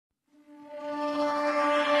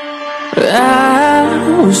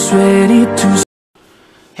I was ready to.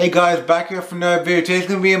 Hey guys, back here for another video. Today's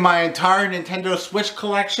going to be in my entire Nintendo Switch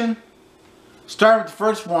collection. Starting with the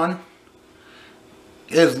first one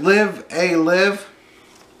is Live A Live.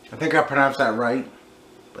 I think I pronounced that right.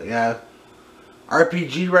 But yeah,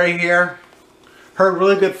 RPG right here. Heard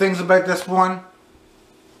really good things about this one.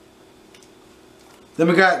 Then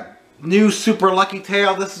we got new Super Lucky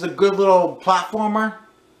Tail. This is a good little platformer.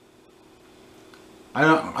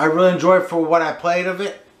 I really enjoyed for what I played of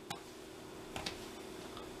it.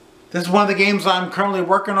 This is one of the games I'm currently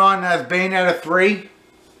working on as Bayonetta 3.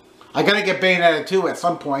 I gotta get Bayonetta 2 at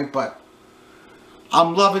some point, but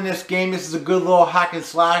I'm loving this game. This is a good little hack and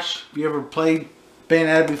slash. If you ever played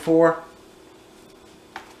Bayonetta before.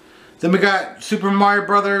 Then we got Super Mario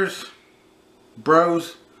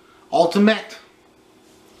Bros. Ultimate.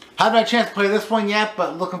 Haven't had a chance to play this one yet,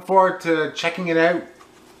 but looking forward to checking it out.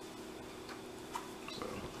 So,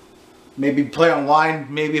 maybe play online,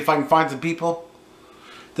 maybe if I can find some people.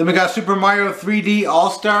 Then we got Super Mario 3D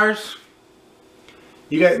All-Stars.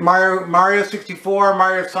 You got Mario 64,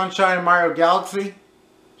 Mario Sunshine, and Mario Galaxy.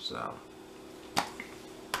 So,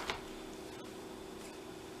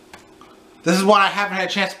 this is one I haven't had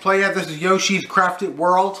a chance to play yet. This is Yoshi's Crafted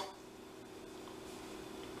World.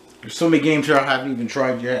 There's so many games here I haven't even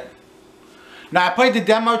tried yet. Now I played the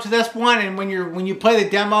demo to this one, and when you play the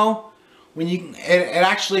demo, it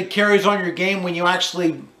actually carries on your game when you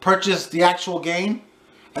actually purchase the actual game,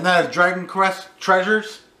 and that is Dragon Quest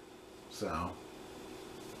Treasures. So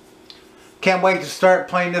can't wait to start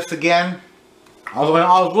playing this again. I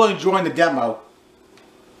was really enjoying the demo.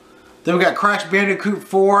 Then we got Crash Bandicoot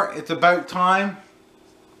 4. It's About Time.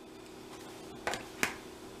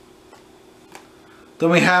 Then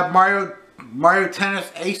we have Mario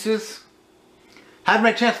Tennis Aces. Haven't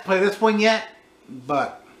had a chance to play this one yet,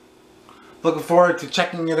 but looking forward to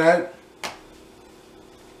checking it out.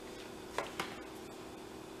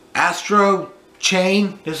 Astro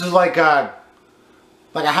Chain. This is like a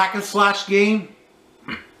hack and slash game.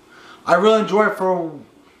 I really enjoy it for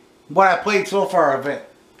what I played so far of it.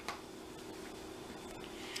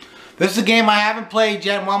 This is a game I haven't played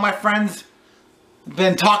yet. One of my friends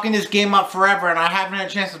been talking this game up forever, and I haven't had a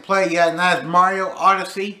chance to play it yet, and that is Mario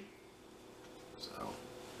Odyssey. So,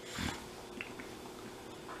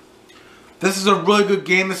 this is a really good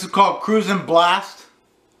game. This is called Cruisin' Blast.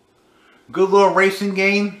 Good little racing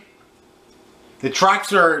game. The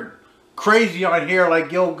tracks are crazy on here.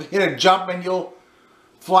 Like, you'll hit a jump and you'll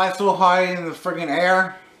fly so high in the friggin'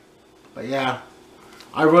 air. But yeah,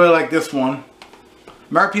 I really like this one.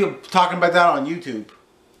 Remember people talking about that on YouTube.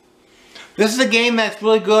 This is a game that's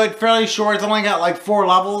really good, fairly short. It's only got like 4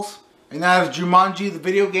 levels. And that is Jumanji, the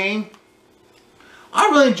video game. I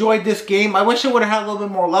really enjoyed this game. I wish it would have had a little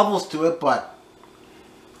bit more levels to it, but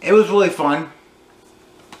it was really fun.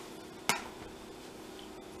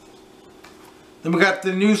 Then we got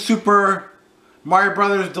the new Super Mario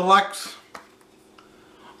Brothers Deluxe.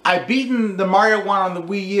 I've beaten the Mario one on the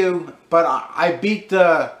Wii U, but I beat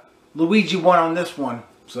the Luigi one on this one.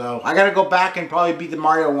 So I gotta go back and probably beat the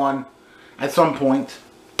Mario one at some point.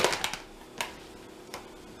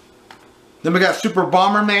 Then we got Super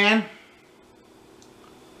Bomberman.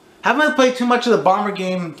 Haven't really played too much of the Bomber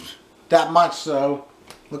games that much, so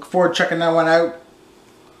look forward to checking that one out.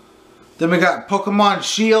 Then we got Pokemon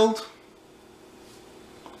Shield.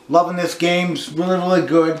 Loving this game. It's really, really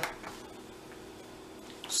good.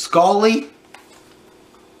 Scully.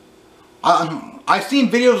 I've seen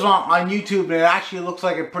videos on YouTube, and it actually looks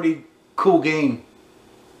like a pretty cool game.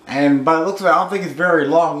 And by the looks of it, I don't think it's very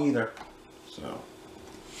long either. So,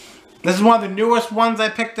 this is one of the newest ones I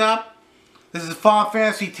picked up. This is Final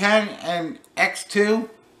Fantasy X and X2.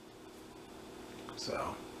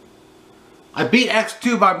 So, I beat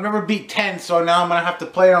X2, but I've never beat 10, so now I'm going to have to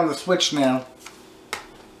play it on the Switch now.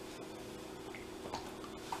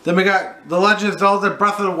 Then we got The Legend of Zelda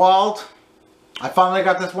Breath of the Wild. I finally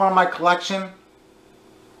got this one in my collection.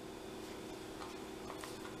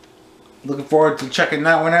 Looking forward to checking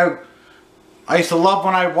that one out. I used to love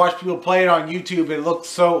when I watched people play it on YouTube. It looked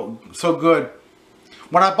so good.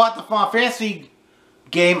 When I bought the Final Fantasy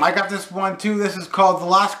game, I got this one too. This is called The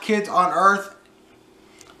Last Kids on Earth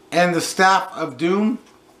and the Staff of Doom.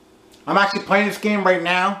 I'm actually playing this game right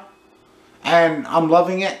now, and I'm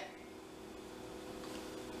loving it.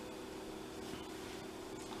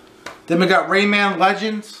 Then we got Rayman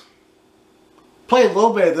Legends. Played a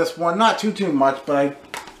little bit of this one, not too much, but I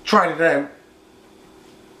tried it out.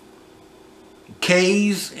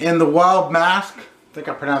 Kays and the Wild Mask. I think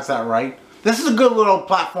I pronounced that right. This is a good little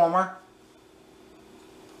platformer.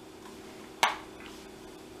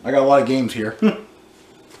 I got a lot of games here.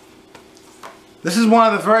 This is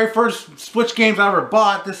one of the very first Switch games I ever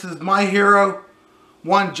bought. This is My Hero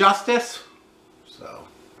 1 Justice. So,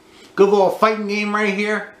 good little fighting game right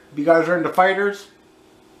here. If you guys are into fighters.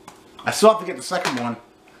 I still have to get the second one.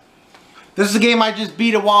 This is a game I just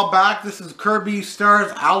beat a while back. This is Kirby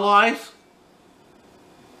Stars Allies.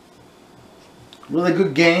 Really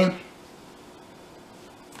good game.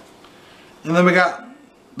 And then we got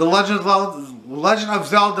The Legend of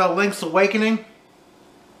Zelda Link's Awakening.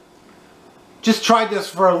 Just tried this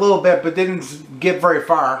for a little bit, but didn't get very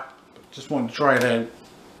far. Just wanted to try it out.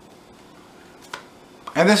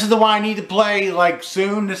 And this is the one I need to play, like,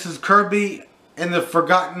 soon. This is Kirby in the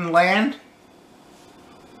Forgotten Land.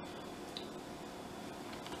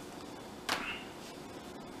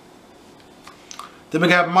 Then we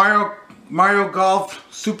got Mario Golf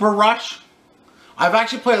Super Rush. I've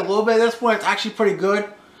actually played a little bit of this one. It's actually pretty good.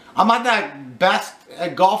 I'm not that best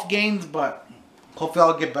at golf games, but hopefully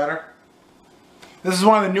I'll get better. This is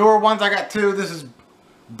one of the newer ones. I got two. This is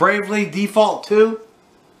Bravely Default 2.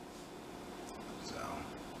 So,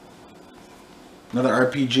 another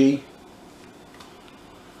RPG.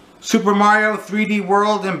 Super Mario 3D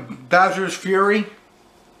World and Bowser's Fury.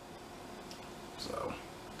 So,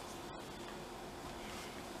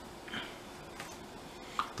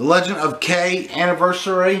 The Legend of Kay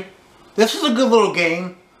Anniversary. This is a good little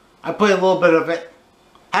game. I played a little bit of it.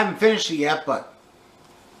 Haven't finished it yet, but.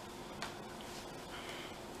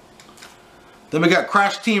 Then we got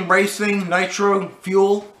Crash Team Racing Nitro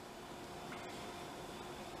Fuel.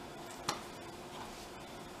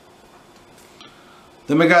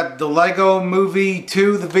 Then we got the Lego Movie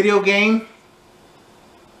 2, the video game.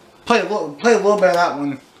 Play a little bit of that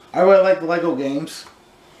one. I really like the Lego games.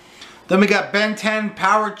 Then we got Ben 10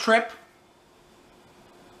 Power Trip.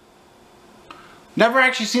 Never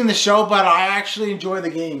actually seen the show, but I actually enjoy the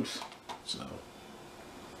games. So.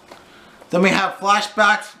 Then we have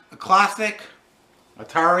Flashbacks, a classic.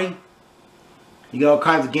 Atari. You got all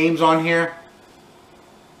kinds of games on here.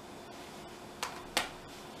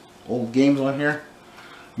 Old games on here.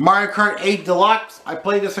 Mario Kart 8 Deluxe. I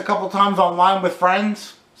played this a couple times online with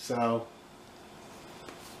friends. So,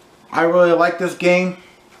 I really like this game.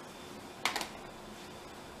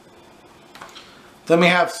 Then we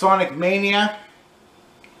have Sonic Mania.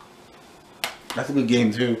 That's a good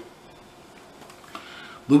game too.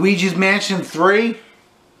 Luigi's Mansion 3.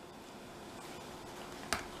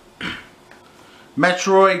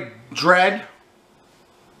 Metroid Dread.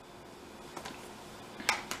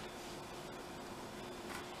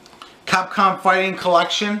 Capcom Fighting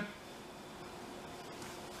Collection.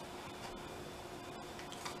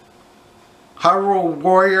 Hyrule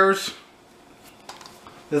Warriors.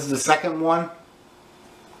 This is the second one.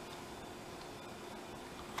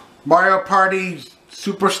 Mario Party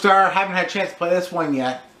Superstar. Haven't had a chance to play this one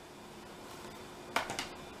yet.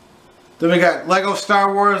 Then we got Lego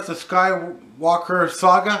Star Wars The Skywalker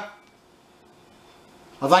Saga.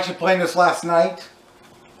 I was actually playing this last night.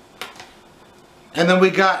 And then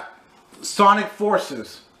we got Sonic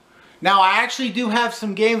Forces. Now I actually do have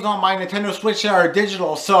some games on my Nintendo Switch that are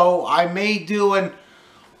digital, so I may do a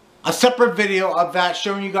separate video of that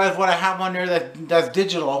showing you guys what I have on there that's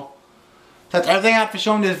digital. That's everything I have to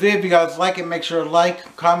show in this video. If you guys like it, make sure to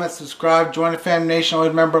like, comment, subscribe, join the Fam Nation. Always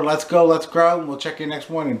remember, let's go, let's grow, and we'll check you next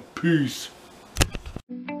one, and peace.